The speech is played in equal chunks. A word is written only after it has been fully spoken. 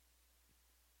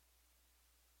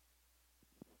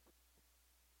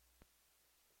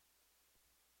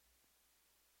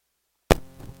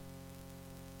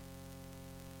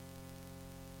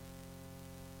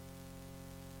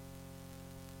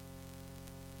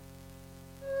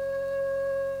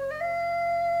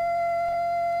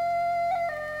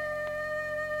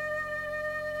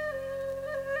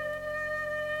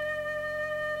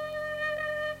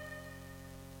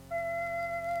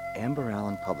Amber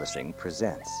Allen Publishing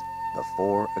presents The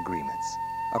Four Agreements,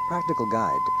 a practical guide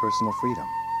to personal freedom,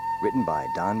 written by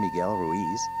Don Miguel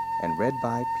Ruiz and read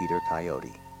by Peter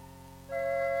Coyote.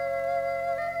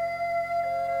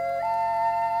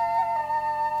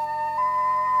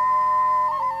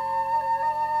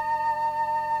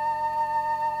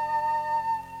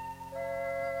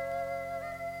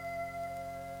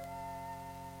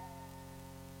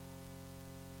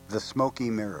 The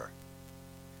Smoky Mirror.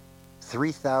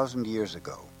 3,000 years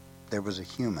ago, there was a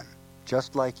human,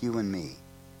 just like you and me,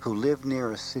 who lived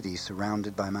near a city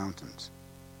surrounded by mountains.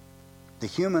 The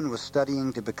human was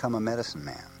studying to become a medicine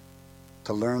man,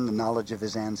 to learn the knowledge of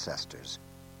his ancestors,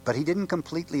 but he didn't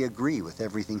completely agree with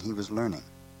everything he was learning.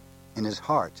 In his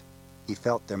heart, he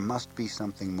felt there must be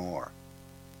something more.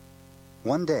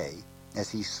 One day, as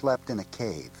he slept in a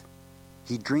cave,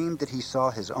 he dreamed that he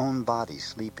saw his own body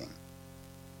sleeping.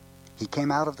 He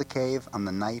came out of the cave on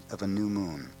the night of a new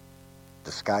moon.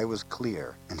 The sky was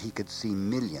clear, and he could see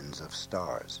millions of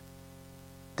stars.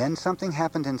 Then something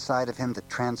happened inside of him that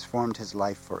transformed his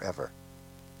life forever.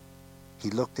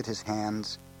 He looked at his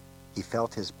hands, he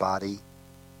felt his body,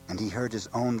 and he heard his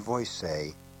own voice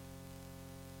say,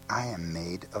 "I am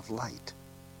made of light.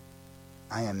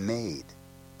 I am made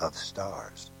of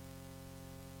stars."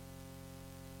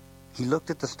 He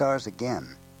looked at the stars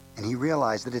again, and he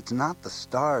realized that it's not the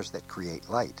stars that create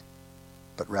light,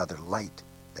 but rather light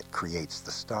that creates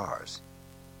the stars.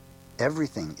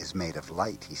 Everything is made of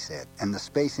light, he said, and the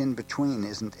space in between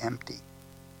isn't empty.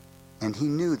 And he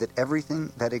knew that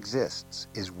everything that exists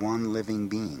is one living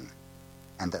being,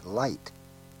 and that light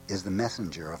is the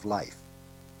messenger of life,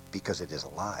 because it is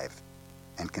alive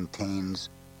and contains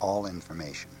all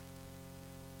information.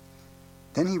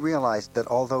 Then he realized that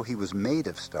although he was made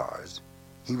of stars,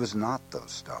 he was not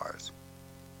those stars.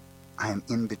 "I am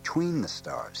in between the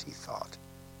stars," he thought.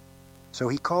 So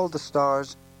he called the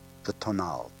stars the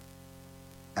tonal,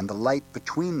 and the light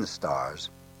between the stars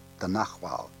the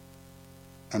nahual.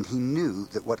 And he knew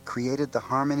that what created the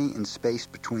harmony in space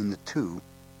between the two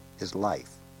is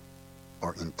life,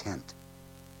 or intent.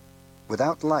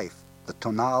 Without life, the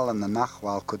tonal and the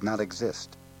nahual could not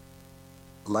exist.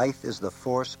 Life is the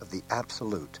force of the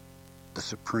absolute, the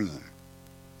supreme,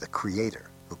 the creator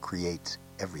who creates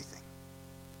everything.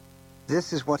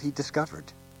 This is what he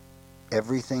discovered.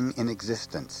 Everything in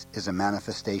existence is a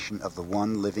manifestation of the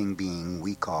one living being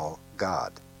we call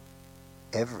God.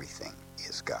 Everything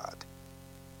is God.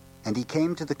 And he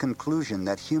came to the conclusion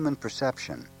that human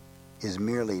perception is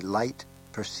merely light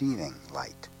perceiving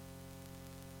light.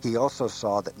 He also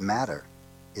saw that matter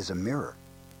is a mirror.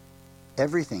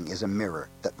 Everything is a mirror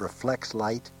that reflects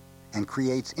light and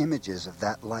creates images of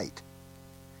that light.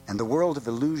 And the world of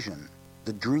illusion,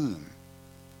 the dream,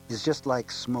 is just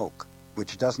like smoke,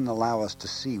 which doesn't allow us to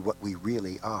see what we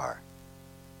really are.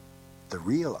 The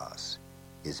real us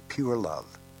is pure love,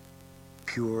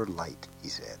 pure light, he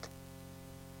said.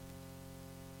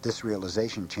 This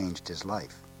realization changed his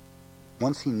life.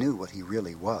 Once he knew what he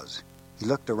really was, he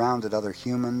looked around at other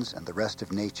humans and the rest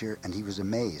of nature, and he was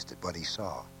amazed at what he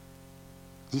saw.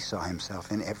 He saw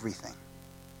himself in everything,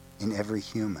 in every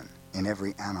human, in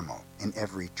every animal, in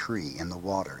every tree, in the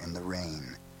water, in the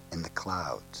rain, in the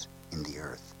clouds, in the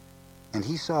earth. And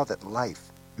he saw that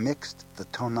life mixed the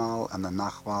tonal and the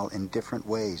nahual in different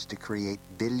ways to create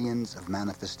billions of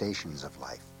manifestations of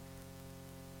life.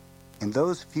 In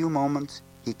those few moments,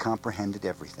 he comprehended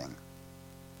everything.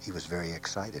 He was very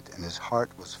excited, and his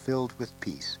heart was filled with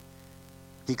peace.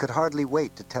 He could hardly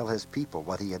wait to tell his people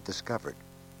what he had discovered.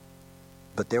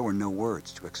 But there were no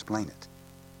words to explain it.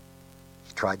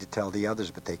 He tried to tell the others,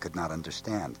 but they could not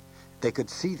understand. They could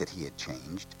see that he had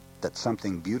changed, that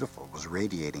something beautiful was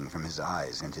radiating from his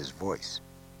eyes and his voice.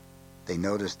 They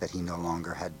noticed that he no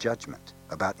longer had judgment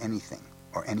about anything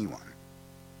or anyone.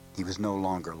 He was no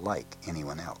longer like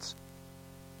anyone else.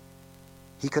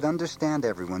 He could understand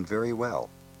everyone very well,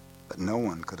 but no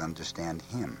one could understand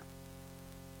him.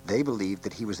 They believed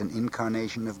that he was an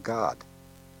incarnation of God,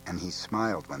 and he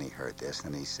smiled when he heard this,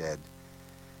 and he said,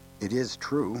 "It is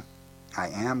true, I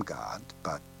am God,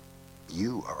 but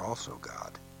you are also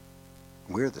God.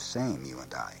 We're the same, you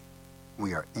and I.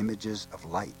 We are images of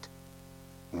light.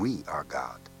 We are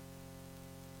God."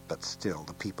 But still,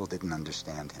 the people didn't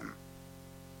understand him.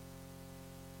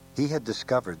 He had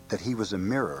discovered that he was a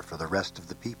mirror for the rest of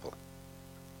the people,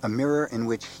 a mirror in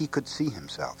which he could see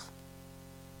himself.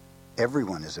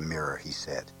 Everyone is a mirror, he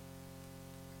said.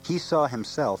 He saw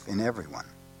himself in everyone,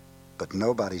 but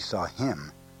nobody saw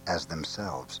him as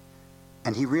themselves.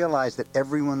 And he realized that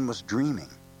everyone was dreaming,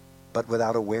 but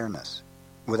without awareness,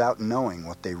 without knowing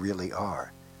what they really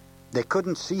are. They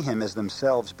couldn't see him as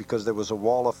themselves because there was a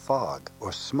wall of fog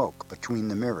or smoke between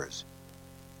the mirrors,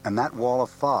 and that wall of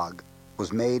fog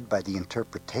was made by the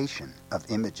interpretation of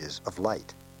images of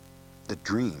light, the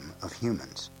dream of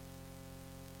humans.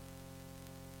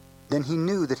 Then he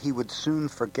knew that he would soon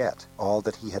forget all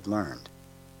that he had learned.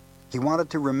 He wanted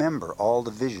to remember all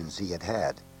the visions he had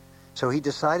had, so he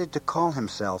decided to call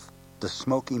himself the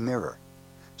smoky mirror,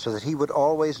 so that he would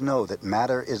always know that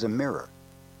matter is a mirror,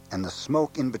 and the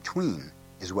smoke in between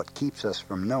is what keeps us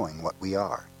from knowing what we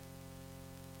are.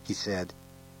 He said,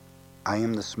 "I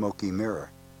am the smoky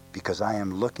mirror because I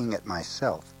am looking at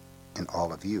myself in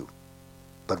all of you.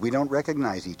 But we don't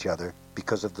recognize each other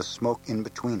because of the smoke in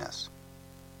between us.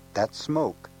 That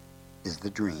smoke is the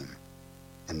dream,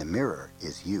 and the mirror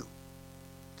is you,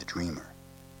 the dreamer."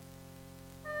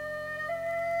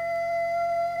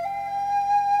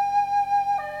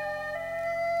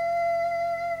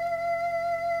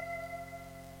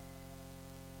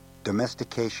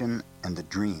 Domestication and the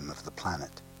dream of the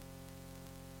planet.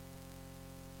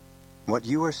 What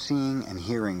you are seeing and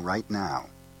hearing right now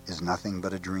is nothing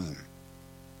but a dream.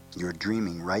 You're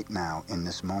dreaming right now in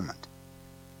this moment.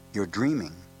 You're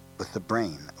dreaming with the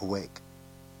brain awake.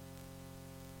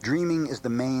 Dreaming is the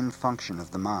main function of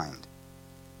the mind,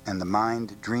 and the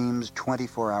mind dreams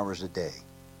 24 hours a day.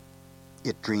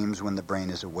 It dreams when the brain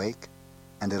is awake,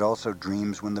 and it also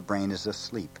dreams when the brain is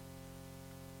asleep.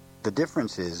 The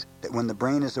difference is that when the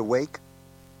brain is awake,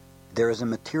 there is a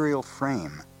material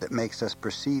frame that makes us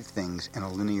perceive things in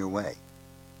a linear way.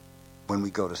 When we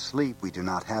go to sleep, we do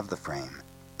not have the frame,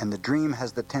 and the dream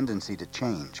has the tendency to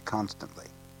change constantly.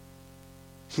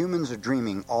 Humans are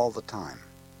dreaming all the time.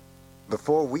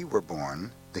 Before we were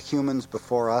born, the humans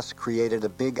before us created a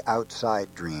big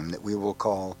outside dream that we will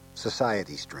call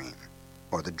society's dream,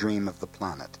 or the dream of the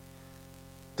planet.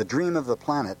 The dream of the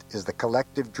planet is the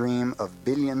collective dream of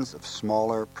billions of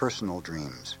smaller personal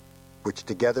dreams, which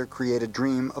together create a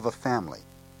dream of a family,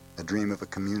 a dream of a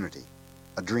community,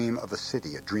 a dream of a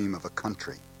city, a dream of a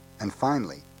country, and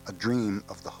finally, a dream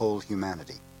of the whole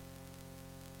humanity.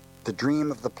 The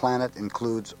dream of the planet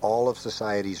includes all of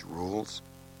society's rules,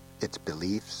 its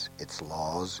beliefs, its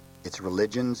laws, its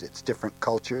religions, its different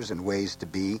cultures and ways to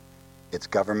be, its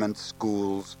governments,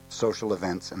 schools, social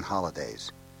events, and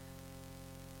holidays.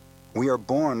 We are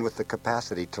born with the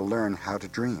capacity to learn how to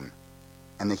dream,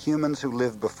 and the humans who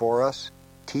live before us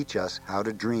teach us how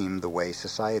to dream the way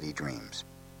society dreams.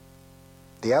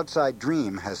 The outside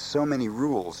dream has so many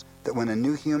rules that when a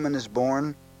new human is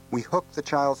born, we hook the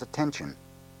child's attention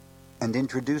and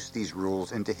introduce these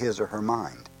rules into his or her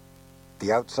mind.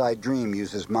 The outside dream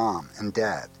uses mom and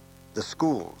dad, the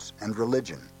schools, and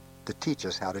religion to teach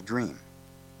us how to dream.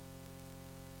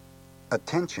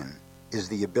 Attention is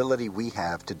the ability we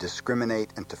have to discriminate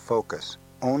and to focus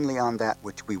only on that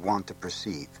which we want to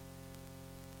perceive.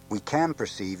 We can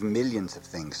perceive millions of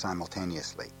things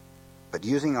simultaneously, but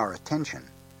using our attention,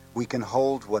 we can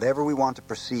hold whatever we want to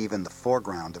perceive in the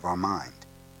foreground of our mind.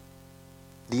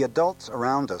 The adults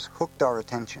around us hooked our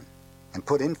attention and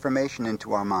put information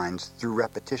into our minds through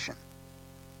repetition.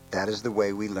 That is the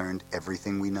way we learned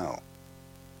everything we know.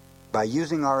 By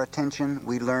using our attention,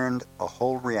 we learned a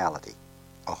whole reality,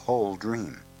 a whole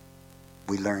dream.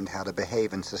 We learned how to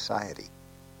behave in society,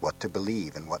 what to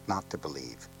believe and what not to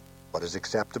believe, what is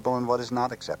acceptable and what is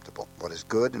not acceptable, what is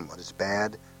good and what is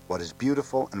bad, what is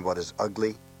beautiful and what is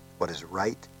ugly, what is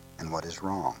right and what is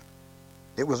wrong.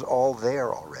 It was all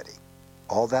there already,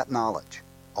 all that knowledge,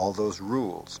 all those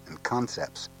rules and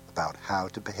concepts about how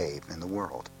to behave in the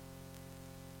world.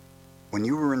 When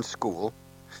you were in school,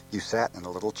 you sat in a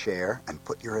little chair and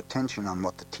put your attention on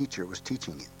what the teacher was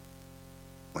teaching you.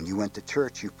 When you went to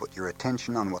church, you put your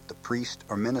attention on what the priest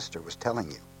or minister was telling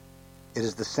you. It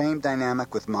is the same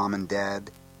dynamic with mom and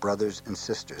dad, brothers and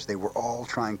sisters. They were all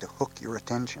trying to hook your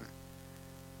attention.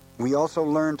 We also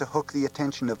learn to hook the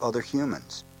attention of other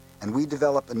humans, and we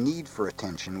develop a need for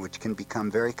attention which can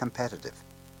become very competitive.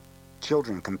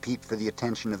 Children compete for the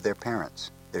attention of their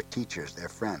parents, their teachers, their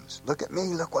friends. Look at me,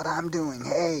 look what I'm doing.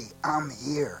 Hey, I'm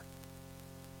here.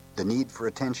 The need for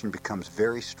attention becomes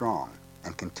very strong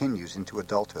and continues into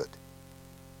adulthood.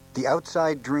 The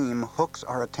outside dream hooks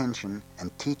our attention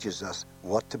and teaches us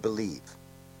what to believe,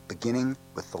 beginning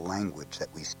with the language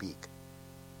that we speak.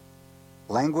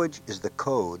 Language is the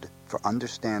code for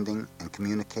understanding and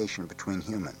communication between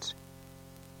humans.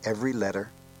 Every letter,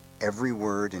 every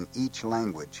word in each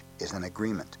language is an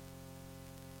agreement.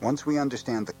 Once we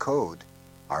understand the code,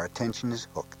 our attention is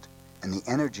hooked, and the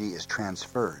energy is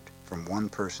transferred from one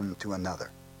person to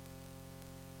another.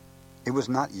 It was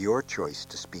not your choice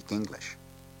to speak English.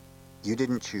 You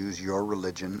didn't choose your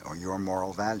religion or your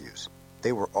moral values.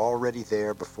 They were already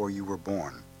there before you were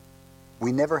born.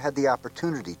 We never had the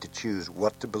opportunity to choose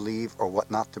what to believe or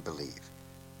what not to believe.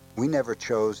 We never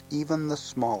chose even the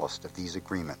smallest of these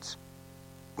agreements.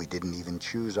 We didn't even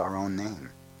choose our own name.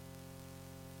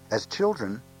 As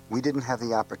children, we didn't have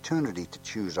the opportunity to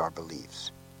choose our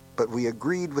beliefs, but we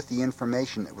agreed with the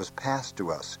information that was passed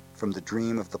to us from the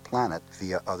dream of the planet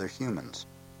via other humans.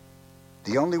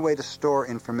 The only way to store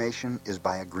information is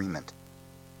by agreement.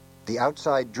 The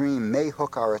outside dream may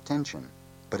hook our attention,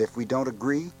 but if we don't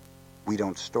agree, we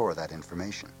don't store that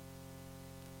information.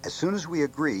 As soon as we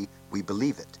agree, we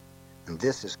believe it, and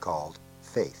this is called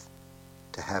faith.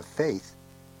 To have faith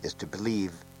is to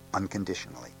believe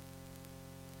unconditionally.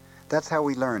 That's how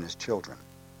we learn as children.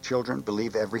 Children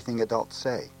believe everything adults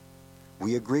say.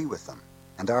 We agree with them,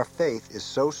 and our faith is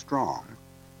so strong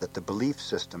that the belief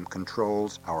system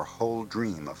controls our whole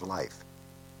dream of life.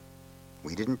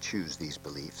 We didn't choose these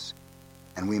beliefs,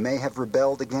 and we may have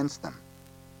rebelled against them,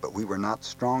 but we were not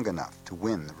strong enough to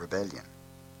win the rebellion.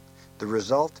 The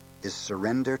result is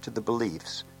surrender to the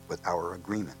beliefs with our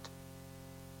agreement.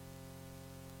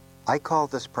 I call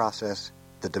this process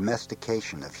the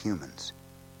domestication of humans,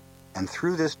 and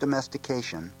through this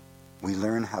domestication, we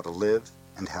learn how to live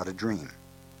and how to dream.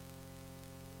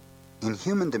 In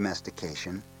human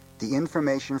domestication, the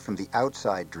information from the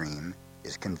outside dream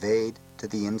is conveyed to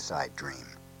the inside dream,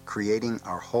 creating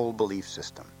our whole belief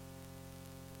system.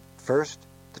 First,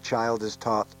 the child is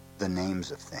taught the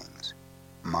names of things: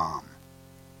 mom,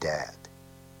 dad,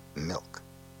 milk,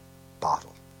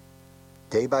 bottle.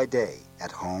 Day by day,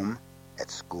 at home, at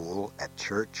school, at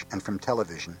church, and from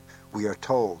television, we are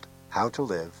told how to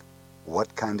live,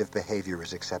 what kind of behavior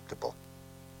is acceptable.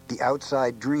 The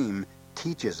outside dream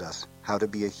teaches us how to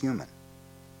be a human.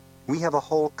 We have a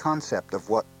whole concept of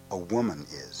what a woman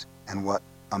is and what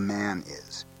a man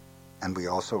is, and we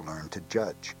also learn to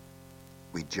judge.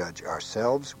 We judge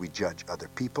ourselves, we judge other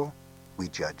people, we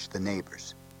judge the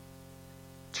neighbors.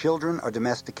 Children are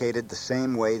domesticated the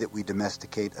same way that we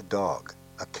domesticate a dog,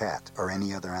 a cat, or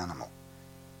any other animal.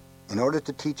 In order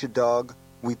to teach a dog,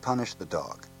 we punish the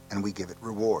dog, and we give it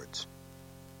rewards.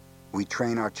 We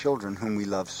train our children whom we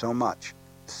love so much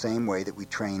the same way that we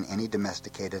train any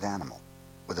domesticated animal,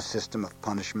 with a system of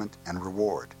punishment and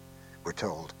reward. We're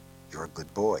told, you're a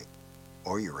good boy,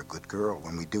 or you're a good girl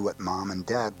when we do what mom and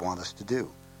dad want us to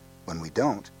do. When we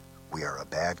don't, we are a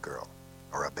bad girl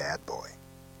or a bad boy.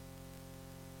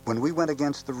 When we went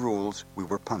against the rules, we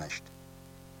were punished.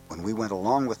 When we went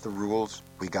along with the rules,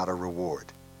 we got a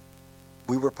reward.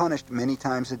 We were punished many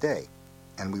times a day,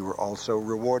 and we were also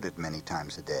rewarded many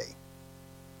times a day.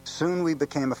 Soon we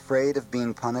became afraid of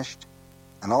being punished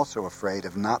and also afraid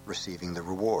of not receiving the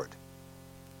reward.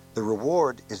 The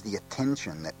reward is the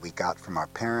attention that we got from our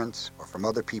parents or from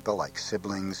other people like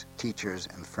siblings, teachers,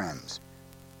 and friends.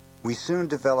 We soon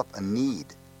develop a need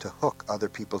to hook other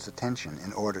people's attention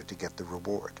in order to get the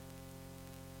reward.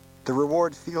 The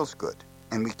reward feels good,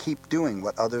 and we keep doing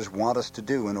what others want us to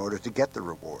do in order to get the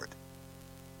reward.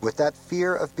 With that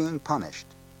fear of being punished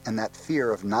and that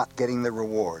fear of not getting the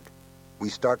reward, we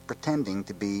start pretending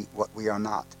to be what we are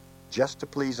not, just to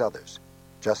please others,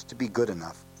 just to be good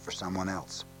enough for someone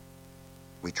else.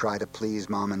 We try to please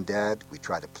mom and dad, we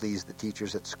try to please the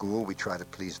teachers at school, we try to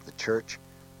please the church,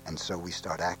 and so we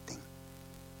start acting.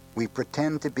 We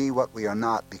pretend to be what we are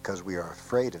not because we are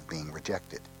afraid of being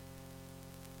rejected.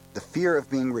 The fear of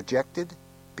being rejected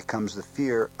becomes the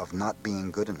fear of not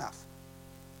being good enough.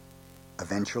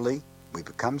 Eventually, we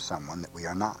become someone that we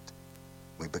are not.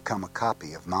 We become a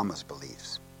copy of mama's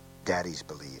beliefs, daddy's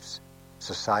beliefs,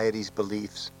 society's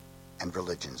beliefs, and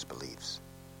religion's beliefs.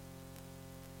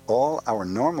 All our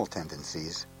normal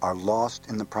tendencies are lost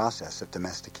in the process of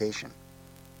domestication.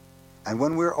 And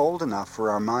when we're old enough for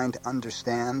our mind to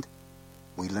understand,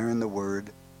 we learn the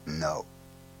word no.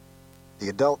 The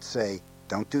adults say,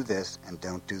 don't do this and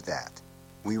don't do that.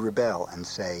 We rebel and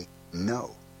say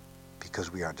no,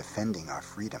 because we are defending our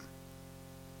freedom.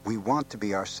 We want to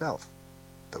be ourselves,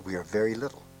 but we are very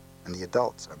little, and the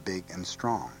adults are big and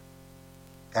strong.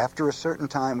 After a certain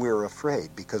time, we are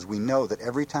afraid because we know that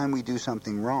every time we do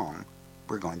something wrong,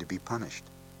 we're going to be punished.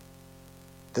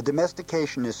 The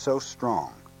domestication is so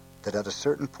strong that at a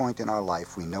certain point in our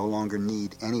life, we no longer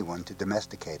need anyone to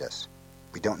domesticate us.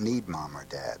 We don't need mom or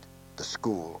dad, the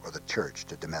school, or the church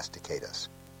to domesticate us.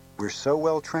 We're so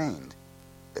well trained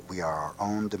that we are our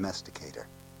own domesticator.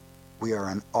 We are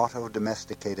an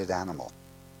auto-domesticated animal.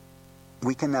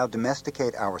 We can now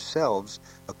domesticate ourselves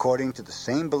according to the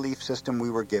same belief system we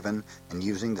were given and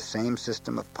using the same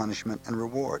system of punishment and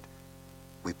reward.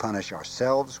 We punish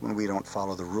ourselves when we don't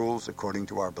follow the rules according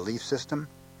to our belief system.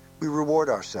 We reward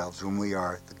ourselves when we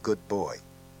are the good boy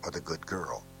or the good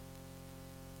girl.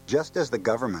 Just as the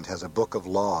government has a book of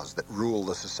laws that rule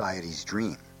the society's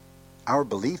dream, our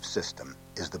belief system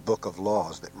is the book of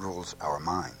laws that rules our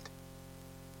mind.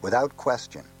 Without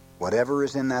question, whatever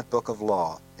is in that book of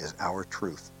law is our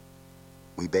truth.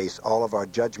 We base all of our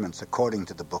judgments according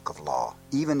to the book of law,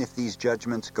 even if these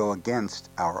judgments go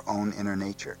against our own inner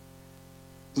nature.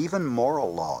 Even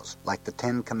moral laws, like the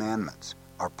 10 Commandments,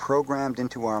 are programmed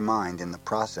into our mind in the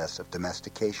process of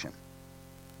domestication.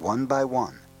 One by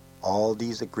one, all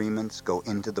these agreements go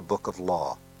into the book of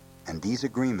law, and these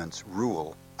agreements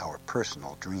rule our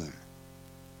personal dream.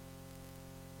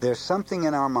 There's something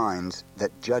in our minds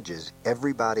that judges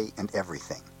everybody and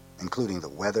everything, including the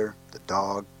weather, the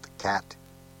dog, the cat,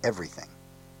 everything.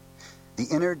 The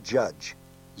inner judge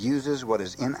uses what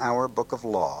is in our book of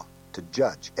law to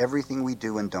judge everything we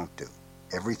do and don't do,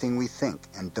 everything we think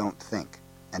and don't think,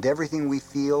 and everything we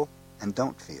feel and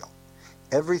don't feel.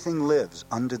 Everything lives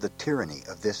under the tyranny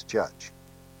of this judge.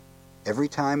 Every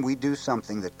time we do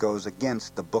something that goes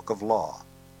against the book of law,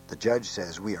 the judge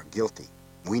says we are guilty.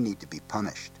 We need to be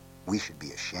punished. We should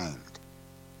be ashamed.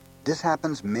 This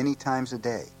happens many times a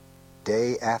day,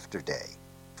 day after day,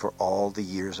 for all the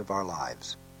years of our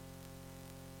lives.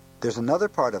 There's another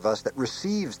part of us that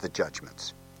receives the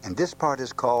judgments, and this part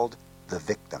is called the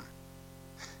victim.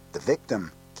 The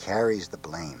victim carries the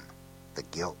blame, the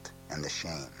guilt, and the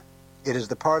shame. It is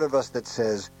the part of us that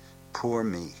says, "Poor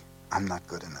me, I'm not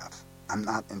good enough. I'm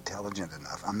not intelligent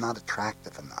enough. I'm not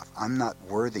attractive enough. I'm not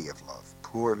worthy of love.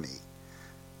 Poor me."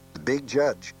 The big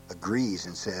judge agrees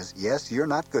and says, "Yes, you're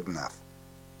not good enough."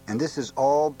 And this is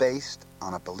all based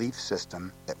on a belief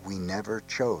system that we never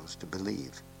chose to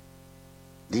believe.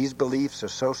 These beliefs are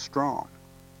so strong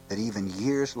that even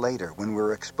years later, when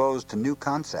we're exposed to new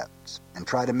concepts and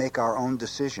try to make our own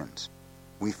decisions,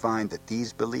 we find that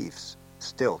these beliefs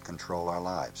still control our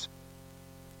lives.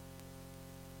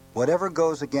 Whatever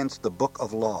goes against the book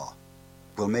of law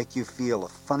will make you feel a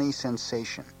funny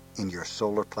sensation in your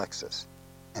solar plexus,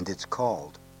 and it's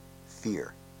called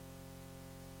fear.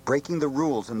 Breaking the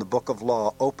rules in the book of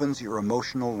law opens your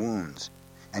emotional wounds,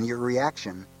 and your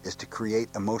reaction is to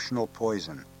create emotional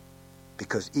poison,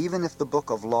 because even if the book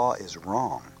of law is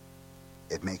wrong,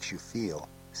 it makes you feel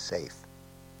safe.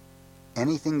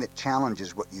 Anything that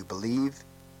challenges what you believe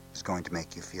is going to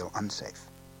make you feel unsafe.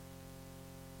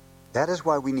 That is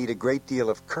why we need a great deal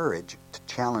of courage to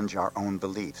challenge our own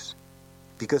beliefs.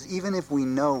 Because even if we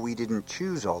know we didn't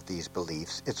choose all these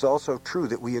beliefs, it's also true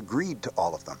that we agreed to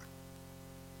all of them.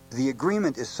 The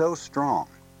agreement is so strong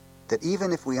that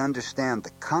even if we understand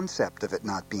the concept of it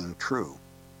not being true,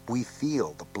 we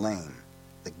feel the blame,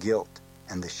 the guilt,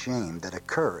 and the shame that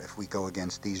occur if we go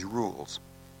against these rules.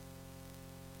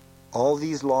 All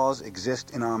these laws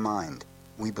exist in our mind.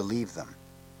 We believe them.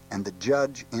 And the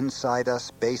judge inside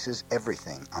us bases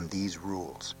everything on these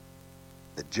rules.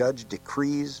 The judge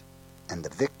decrees, and the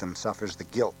victim suffers the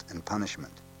guilt and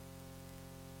punishment.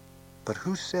 But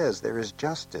who says there is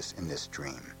justice in this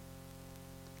dream?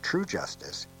 True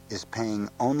justice is paying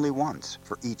only once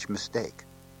for each mistake.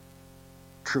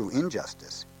 True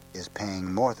injustice is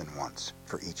paying more than once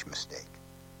for each mistake.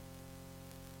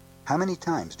 How many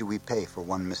times do we pay for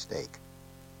one mistake?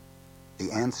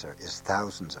 The answer is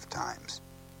thousands of times.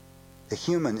 The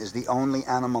human is the only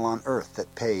animal on earth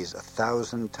that pays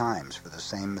 1,000 times for the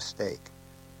same mistake.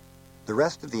 The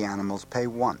rest of the animals pay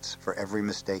once for every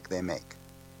mistake they make,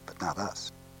 but not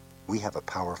us. We have a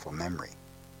powerful memory.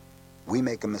 We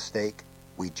make a mistake,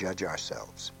 we judge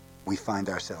ourselves. We find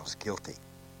ourselves guilty,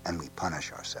 and we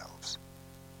punish ourselves.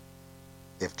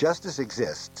 If justice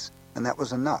exists, then that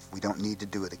was enough. We don't need to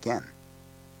do it again.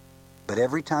 But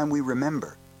every time we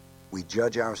remember, we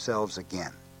judge ourselves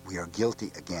again. We are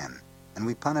guilty again. And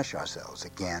we punish ourselves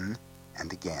again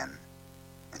and again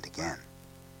and again.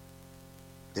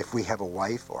 If we have a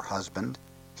wife or husband,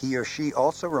 he or she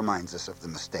also reminds us of the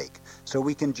mistake, so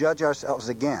we can judge ourselves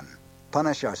again,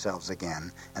 punish ourselves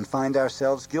again, and find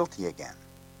ourselves guilty again.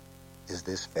 Is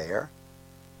this fair?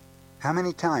 How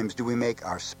many times do we make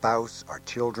our spouse, our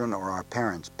children, or our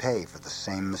parents pay for the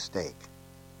same mistake?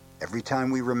 Every time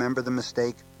we remember the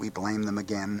mistake, we blame them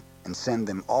again and send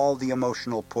them all the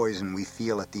emotional poison we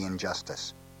feel at the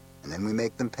injustice. And then we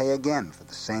make them pay again for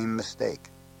the same mistake.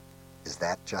 Is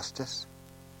that justice?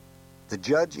 The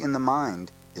judge in the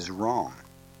mind is wrong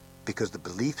because the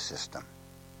belief system,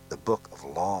 the book of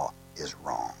law, is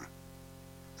wrong.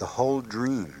 The whole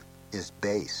dream is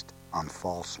based on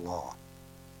false law.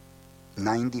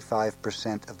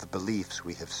 95% of the beliefs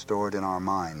we have stored in our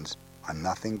minds are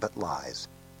nothing but lies.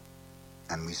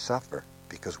 And we suffer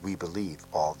because we believe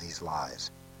all these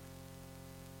lies.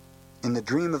 In the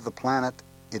dream of the planet,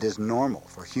 it is normal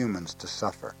for humans to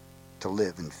suffer, to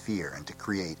live in fear, and to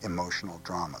create emotional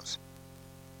dramas.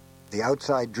 The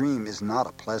outside dream is not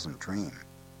a pleasant dream.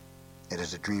 It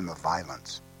is a dream of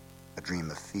violence, a dream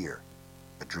of fear,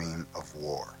 a dream of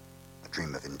war, a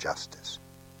dream of injustice.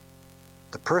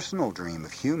 The personal dream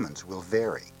of humans will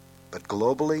vary, but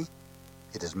globally,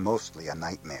 it is mostly a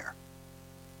nightmare.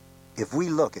 If we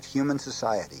look at human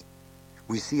society,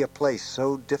 we see a place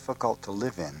so difficult to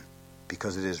live in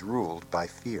because it is ruled by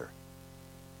fear.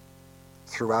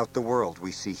 Throughout the world,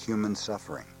 we see human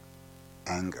suffering,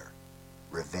 anger,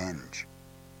 revenge,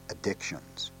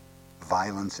 addictions,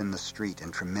 violence in the street,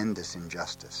 and tremendous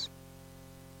injustice.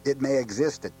 It may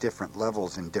exist at different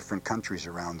levels in different countries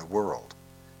around the world,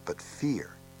 but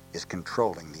fear is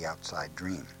controlling the outside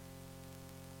dream.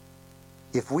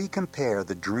 If we compare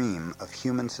the dream of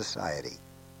human society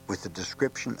with the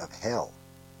description of hell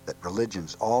that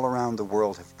religions all around the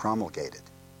world have promulgated,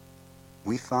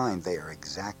 we find they are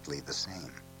exactly the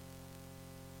same.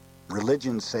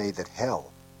 Religions say that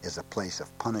hell is a place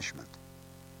of punishment,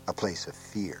 a place of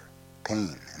fear,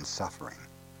 pain, and suffering,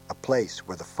 a place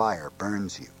where the fire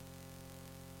burns you.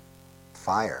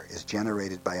 Fire is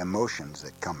generated by emotions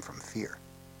that come from fear.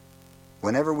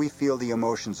 Whenever we feel the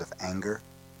emotions of anger,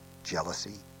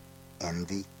 jealousy,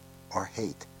 envy, or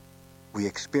hate, we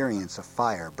experience a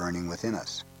fire burning within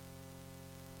us.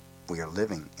 We are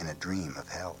living in a dream of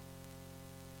hell.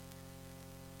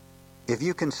 If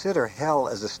you consider hell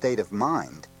as a state of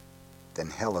mind, then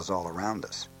hell is all around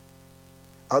us.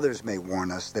 Others may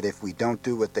warn us that if we don't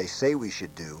do what they say we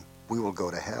should do, we will go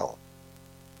to hell.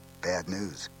 Bad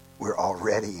news. We're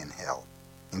already in hell,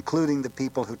 including the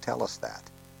people who tell us that.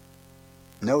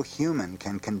 No human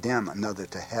can condemn another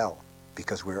to hell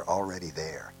because we're already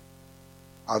there.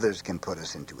 Others can put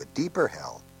us into a deeper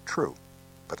hell, true,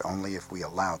 but only if we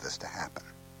allow this to happen.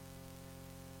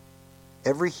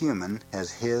 Every human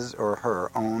has his or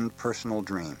her own personal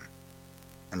dream,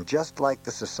 and just like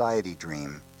the society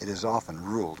dream, it is often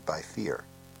ruled by fear.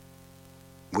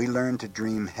 We learn to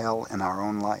dream hell in our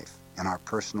own life, in our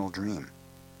personal dream.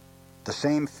 The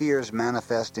same fears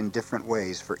manifest in different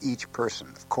ways for each person,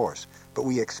 of course, but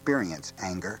we experience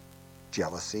anger,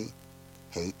 jealousy,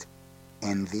 hate,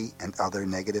 envy, and other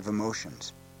negative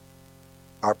emotions.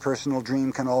 Our personal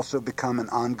dream can also become an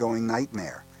ongoing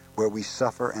nightmare, where we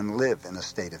suffer and live in a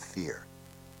state of fear.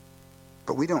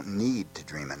 But we don't need to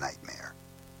dream a nightmare.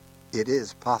 It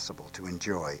is possible to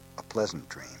enjoy a pleasant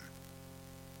dream.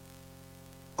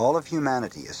 All of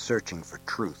humanity is searching for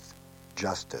truth,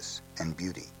 justice, and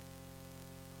beauty.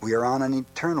 We are on an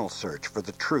eternal search for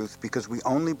the truth because we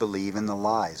only believe in the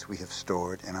lies we have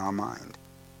stored in our mind.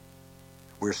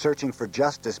 We're searching for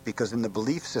justice because in the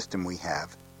belief system we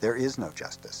have, there is no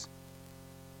justice.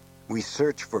 We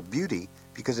search for beauty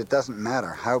because it doesn't matter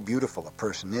how beautiful a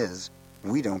person is,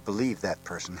 we don't believe that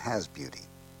person has beauty.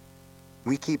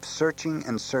 We keep searching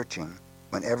and searching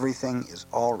when everything is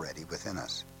already within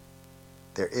us.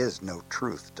 There is no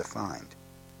truth to find.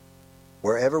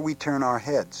 Wherever we turn our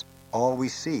heads, all we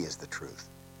see is the truth.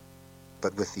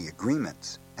 But with the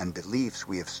agreements and beliefs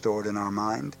we have stored in our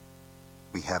mind,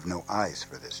 we have no eyes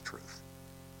for this truth.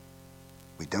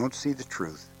 We don't see the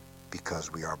truth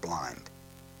because we are blind.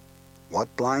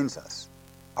 What blinds us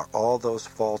are all those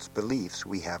false beliefs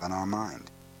we have in our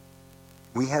mind.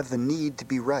 We have the need to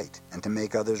be right and to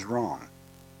make others wrong.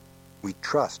 We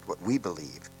trust what we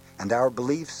believe, and our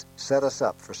beliefs set us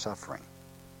up for suffering.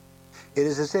 It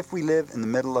is as if we live in the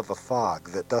middle of a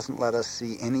fog that doesn't let us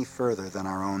see any further than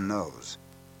our own nose.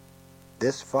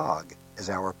 This fog is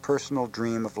our personal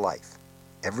dream of life,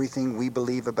 everything we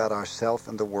believe about ourselves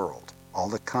and the world, all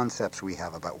the concepts we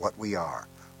have about what we are,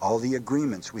 all the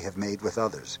agreements we have made with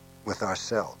others, with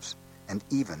ourselves, and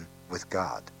even with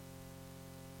God.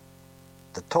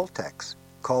 The Toltecs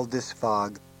called this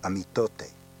fog a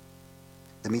mitote.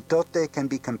 The mitote can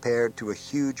be compared to a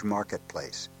huge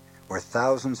marketplace where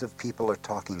thousands of people are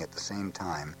talking at the same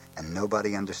time and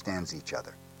nobody understands each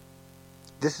other.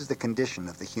 This is the condition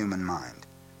of the human mind,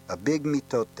 a big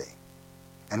mitote.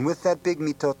 And with that big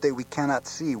mitote, we cannot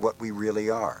see what we really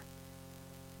are.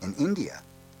 In India,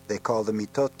 they call the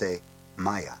mitote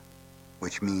Maya,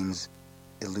 which means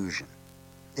illusion.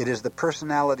 It is the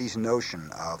personality's notion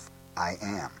of I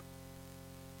am.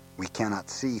 We cannot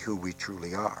see who we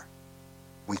truly are.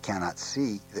 We cannot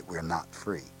see that we're not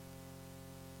free.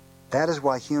 That is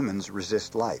why humans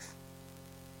resist life.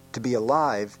 To be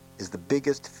alive is the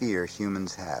biggest fear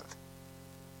humans have.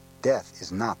 Death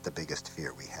is not the biggest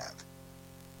fear we have.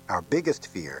 Our biggest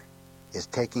fear is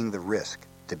taking the risk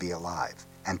to be alive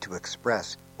and to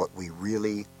express what we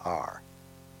really are.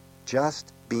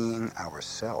 Just being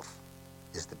ourself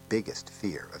is the biggest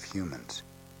fear of humans.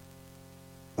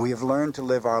 We have learned to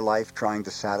live our life trying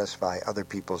to satisfy other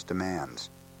people's demands.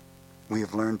 We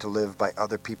have learned to live by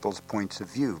other people's points of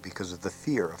view because of the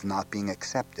fear of not being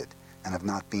accepted and of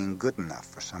not being good enough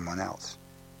for someone else.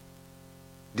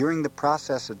 During the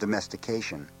process of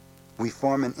domestication, we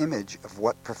form an image of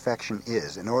what perfection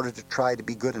is in order to try to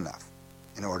be good enough,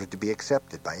 in order to be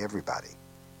accepted by everybody.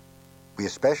 We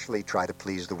especially try to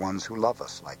please the ones who love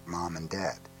us, like mom and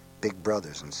dad, big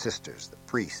brothers and sisters, the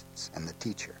priests and the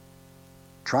teacher.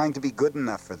 Trying to be good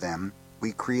enough for them,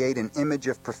 we create an image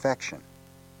of perfection.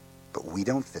 But we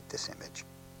don't fit this image.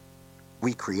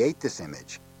 We create this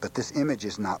image, but this image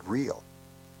is not real.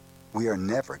 We are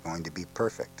never going to be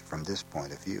perfect from this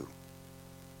point of view.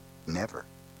 Never.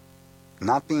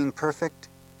 Not being perfect,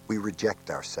 we reject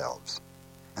ourselves.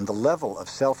 And the level of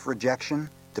self-rejection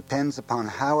depends upon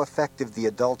how effective the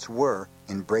adults were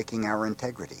in breaking our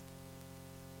integrity.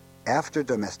 After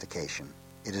domestication,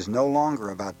 it is no longer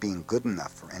about being good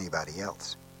enough for anybody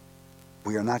else.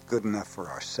 We are not good enough for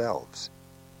ourselves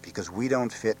because we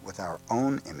don't fit with our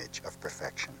own image of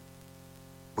perfection.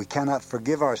 We cannot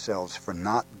forgive ourselves for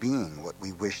not being what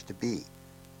we wish to be,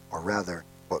 or rather,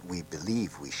 what we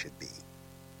believe we should be.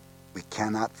 We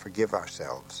cannot forgive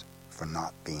ourselves for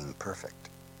not being perfect.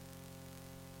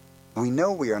 We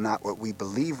know we are not what we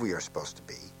believe we are supposed to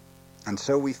be, and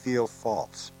so we feel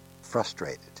false,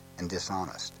 frustrated, and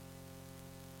dishonest.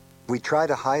 We try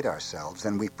to hide ourselves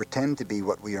and we pretend to be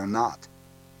what we are not.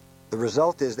 The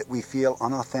result is that we feel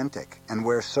unauthentic and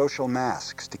wear social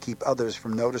masks to keep others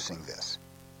from noticing this.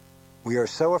 We are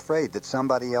so afraid that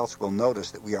somebody else will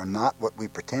notice that we are not what we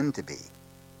pretend to be.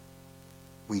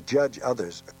 We judge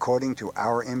others according to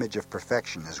our image of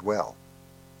perfection as well,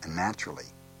 and naturally,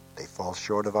 they fall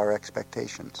short of our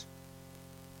expectations.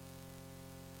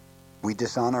 We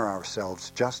dishonor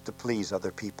ourselves just to please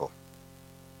other people.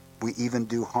 We even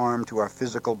do harm to our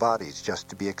physical bodies just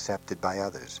to be accepted by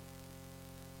others.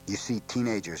 You see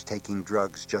teenagers taking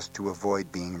drugs just to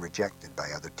avoid being rejected by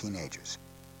other teenagers.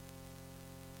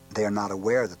 They are not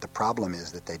aware that the problem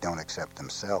is that they don't accept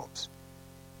themselves.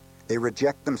 They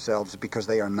reject themselves because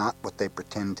they are not what they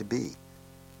pretend to be.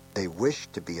 They wish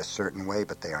to be a certain way,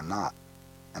 but they are not.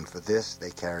 And for this, they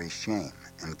carry shame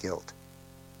and guilt.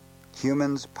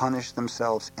 Humans punish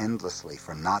themselves endlessly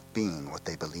for not being what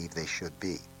they believe they should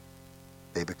be.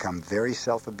 They become very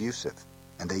self-abusive,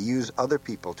 and they use other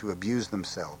people to abuse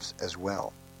themselves as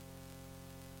well.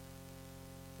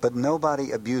 But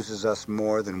nobody abuses us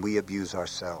more than we abuse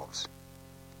ourselves.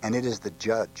 And it is the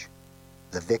judge,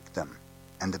 the victim,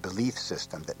 and the belief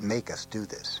system that make us do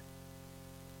this.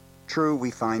 True,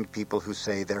 we find people who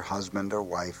say their husband or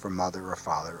wife or mother or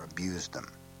father abused them.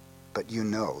 But you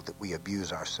know that we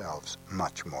abuse ourselves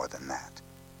much more than that.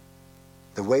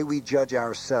 The way we judge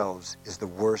ourselves is the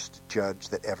worst judge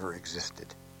that ever existed.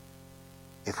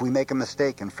 If we make a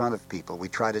mistake in front of people, we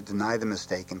try to deny the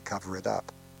mistake and cover it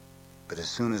up. But as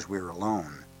soon as we're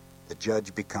alone, the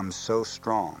judge becomes so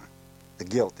strong, the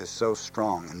guilt is so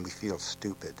strong, and we feel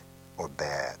stupid or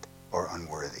bad or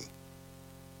unworthy.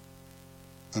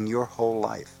 In your whole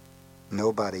life,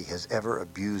 nobody has ever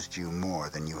abused you more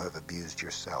than you have abused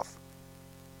yourself.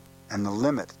 And the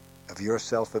limit of your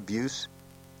self-abuse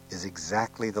is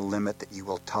exactly the limit that you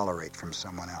will tolerate from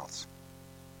someone else.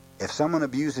 If someone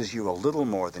abuses you a little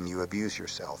more than you abuse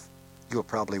yourself, you'll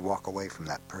probably walk away from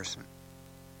that person.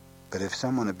 But if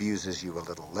someone abuses you a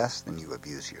little less than you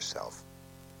abuse yourself,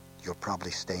 you'll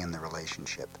probably stay in the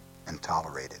relationship and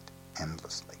tolerate it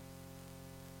endlessly.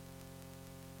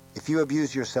 If you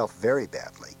abuse yourself very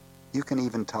badly, you can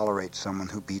even tolerate someone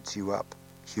who beats you up,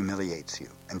 humiliates you,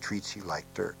 and treats you like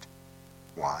dirt.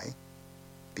 Why?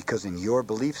 Because in your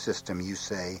belief system you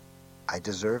say, I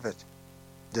deserve it.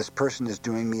 This person is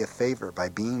doing me a favor by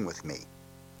being with me.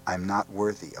 I'm not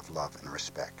worthy of love and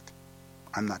respect.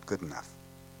 I'm not good enough.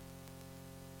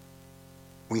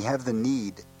 We have the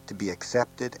need to be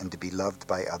accepted and to be loved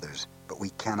by others, but we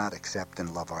cannot accept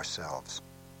and love ourselves.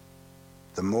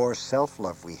 The more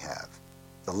self-love we have,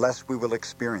 the less we will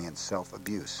experience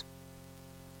self-abuse.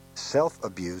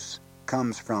 Self-abuse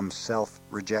comes from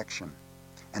self-rejection,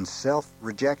 and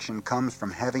self-rejection comes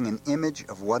from having an image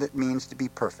of what it means to be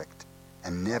perfect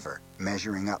and never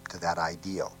measuring up to that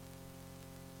ideal.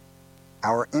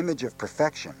 Our image of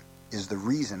perfection is the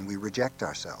reason we reject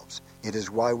ourselves. It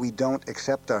is why we don't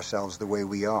accept ourselves the way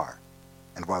we are,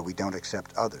 and why we don't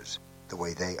accept others the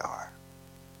way they are.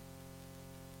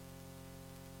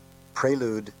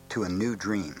 Prelude to a New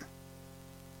Dream.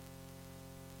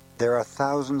 There are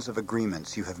thousands of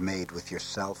agreements you have made with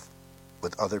yourself,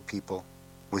 with other people,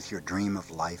 with your dream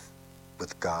of life,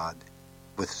 with God,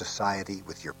 with society,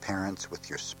 with your parents, with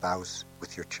your spouse,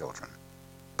 with your children.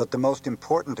 But the most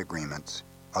important agreements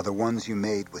are the ones you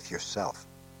made with yourself.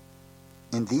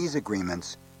 In these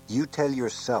agreements, you tell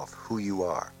yourself who you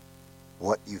are,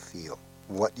 what you feel,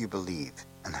 what you believe,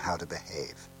 and how to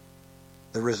behave.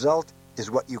 The result is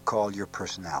what you call your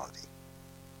personality.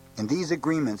 In these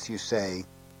agreements, you say,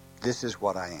 this is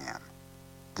what I am.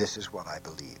 This is what I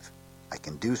believe. I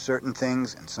can do certain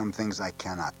things and some things I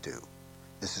cannot do.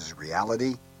 This is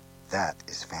reality. That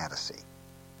is fantasy.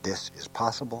 This is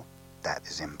possible. That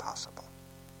is impossible.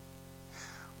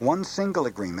 One single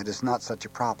agreement is not such a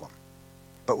problem,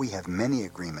 but we have many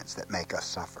agreements that make us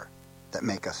suffer, that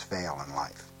make us fail in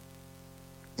life.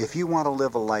 If you want to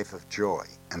live a life of joy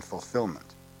and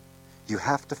fulfillment, you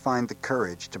have to find the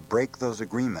courage to break those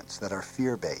agreements that are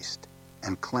fear-based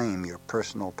and claim your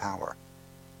personal power.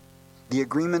 The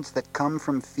agreements that come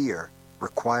from fear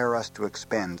require us to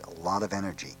expend a lot of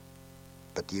energy,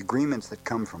 but the agreements that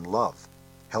come from love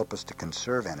help us to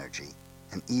conserve energy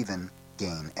and even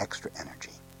gain extra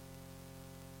energy.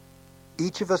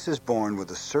 Each of us is born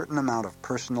with a certain amount of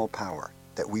personal power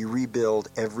that we rebuild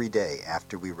every day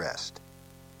after we rest.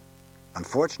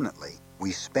 Unfortunately,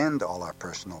 we spend all our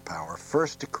personal power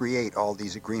first to create all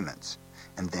these agreements,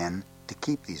 and then to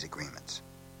keep these agreements.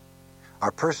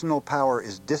 Our personal power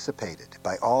is dissipated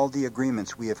by all the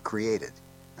agreements we have created,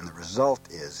 and the result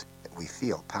is that we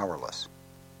feel powerless.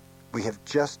 We have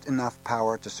just enough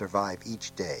power to survive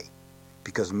each day,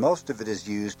 because most of it is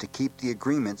used to keep the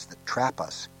agreements that trap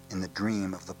us in the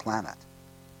dream of the planet.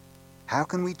 How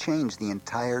can we change the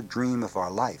entire dream of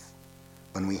our life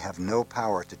when we have no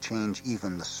power to change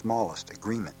even the smallest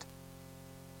agreement?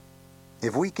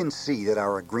 If we can see that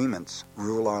our agreements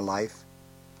rule our life,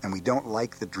 and we don't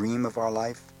like the dream of our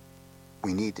life,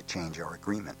 we need to change our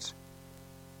agreements.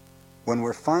 When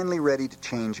we're finally ready to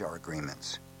change our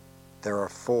agreements, there are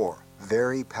 4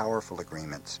 very powerful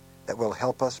agreements that will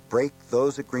help us break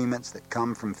those agreements that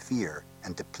come from fear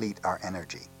and deplete our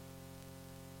energy.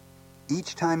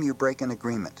 Each time you break an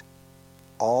agreement,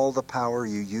 all the power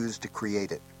you used to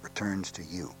create it returns to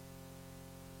you.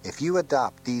 If you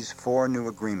adopt these 4 new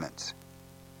agreements,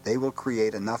 they will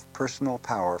create enough personal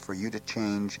power for you to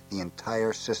change the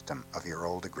entire system of your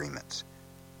old agreements.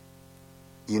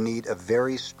 You need a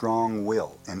very strong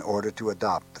will in order to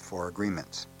adopt the 4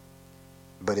 agreements.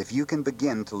 But if you can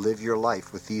begin to live your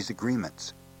life with these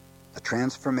agreements, the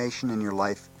transformation in your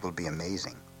life will be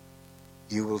amazing.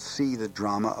 You will see the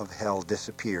drama of hell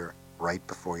disappear right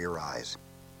before your eyes.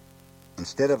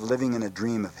 Instead of living in a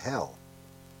dream of hell,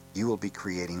 you will be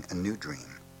creating a new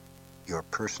dream, your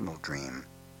personal dream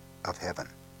of heaven.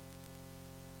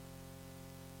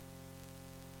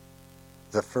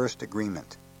 The first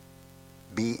agreement: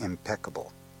 be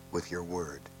impeccable with your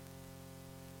word.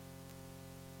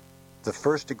 The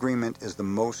first agreement is the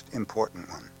most important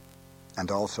one, and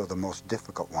also the most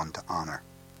difficult one to honor.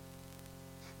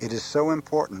 It is so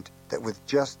important that with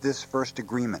just this first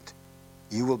agreement,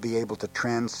 you will be able to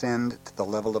transcend to the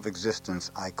level of existence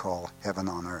I call heaven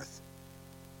on earth.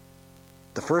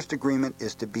 The first agreement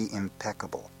is to be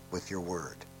impeccable with your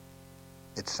word.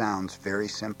 It sounds very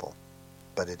simple,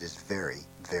 but it is very,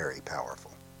 very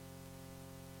powerful.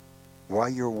 Why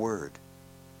your word?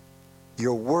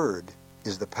 Your word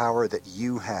is the power that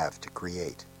you have to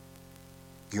create.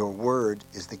 Your word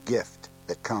is the gift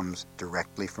that comes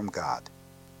directly from God.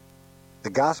 The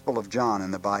Gospel of John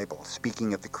in the Bible,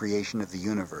 speaking of the creation of the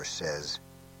universe, says,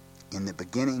 "In the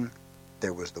beginning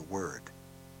there was the Word,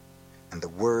 and the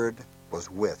Word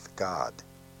was with God,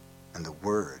 and the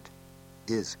Word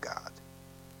is God."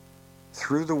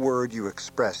 Through the Word you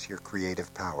express your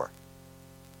creative power.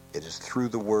 It is through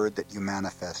the Word that you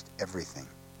manifest everything.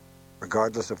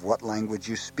 Regardless of what language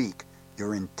you speak,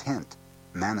 your intent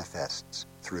manifests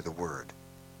through the Word.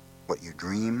 What you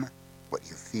dream, what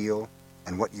you feel,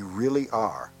 and what you really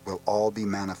are will all be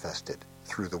manifested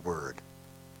through the Word.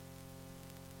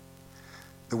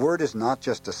 The Word is not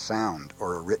just a sound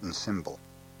or a written symbol.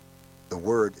 The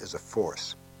Word is a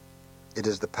force. It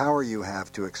is the power you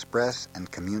have to express and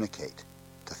communicate,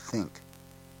 to think,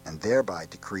 and thereby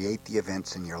to create the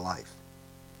events in your life.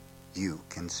 You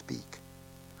can speak.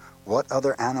 What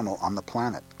other animal on the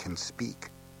planet can speak?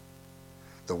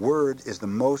 The Word is the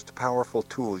most powerful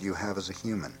tool you have as a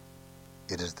human.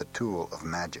 It is the tool of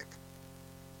magic.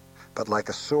 But like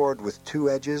a sword with 2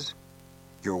 edges,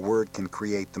 your word can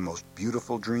create the most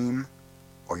beautiful dream,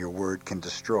 or your word can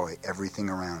destroy everything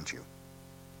around you.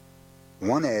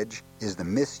 One edge is the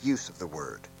misuse of the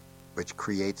word, which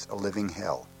creates a living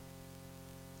hell.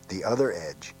 The other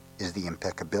edge is the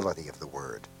impeccability of the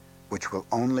word, which will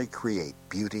only create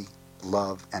beauty,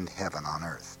 love, and heaven on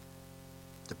earth.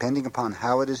 Depending upon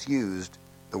how it is used,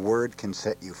 the word can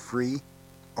set you free,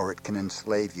 or it can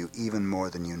enslave you even more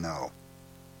than you know.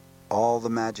 All the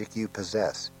magic you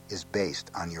possess is based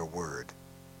on your word.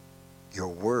 Your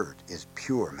word is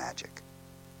pure magic,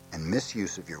 and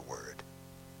misuse of your word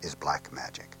is black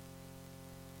magic.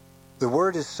 The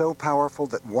word is so powerful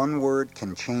that one word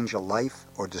can change a life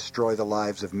or destroy the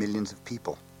lives of millions of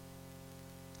people.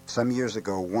 Some years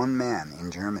ago, one man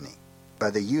in Germany,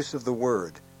 by the use of the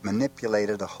word,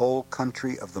 manipulated a whole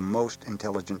country of the most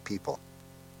intelligent people.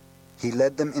 He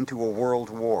led them into a world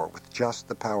war with just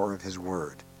the power of his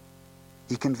word.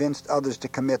 He convinced others to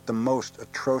commit the most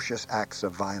atrocious acts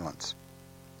of violence.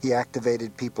 He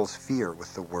activated people's fear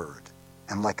with the word,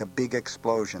 and like a big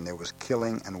explosion, there was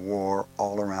killing and war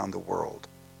all around the world.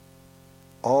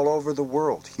 All over the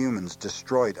world, humans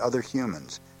destroyed other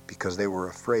humans because they were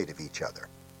afraid of each other.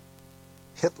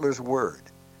 Hitler's word,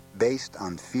 based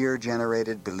on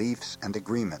fear-generated beliefs and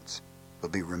agreements, will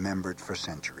be remembered for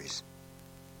centuries.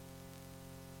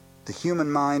 The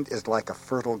human mind is like a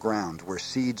fertile ground where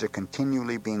seeds are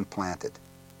continually being planted.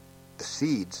 The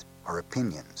seeds are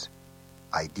opinions,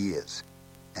 ideas,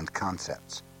 and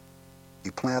concepts.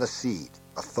 You plant a seed,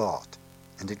 a thought,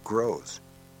 and it grows.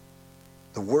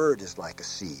 The word is like a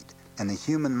seed, and the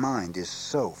human mind is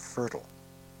so fertile.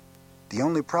 The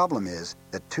only problem is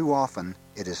that too often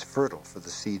it is fertile for the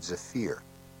seeds of fear.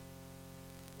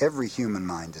 Every human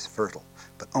mind is fertile,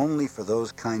 but only for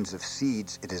those kinds of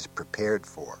seeds it is prepared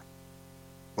for.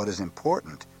 What is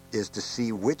important is to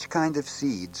see which kind of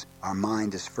seeds our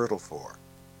mind is fertile for,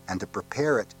 and to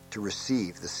prepare it to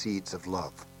receive the seeds of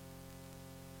love.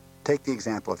 Take the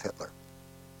example of Hitler.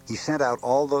 He sent out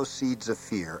all those seeds of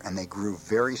fear, and they grew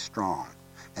very strong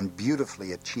and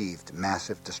beautifully achieved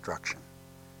massive destruction.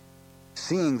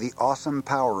 Seeing the awesome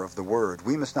power of the word,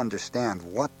 we must understand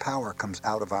what power comes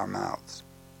out of our mouths.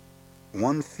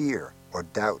 One fear or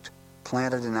doubt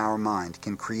planted in our mind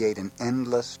can create an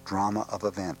endless drama of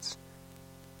events.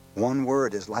 One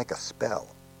word is like a spell,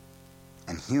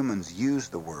 and humans use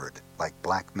the word like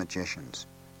black magicians,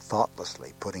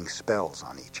 thoughtlessly putting spells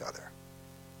on each other.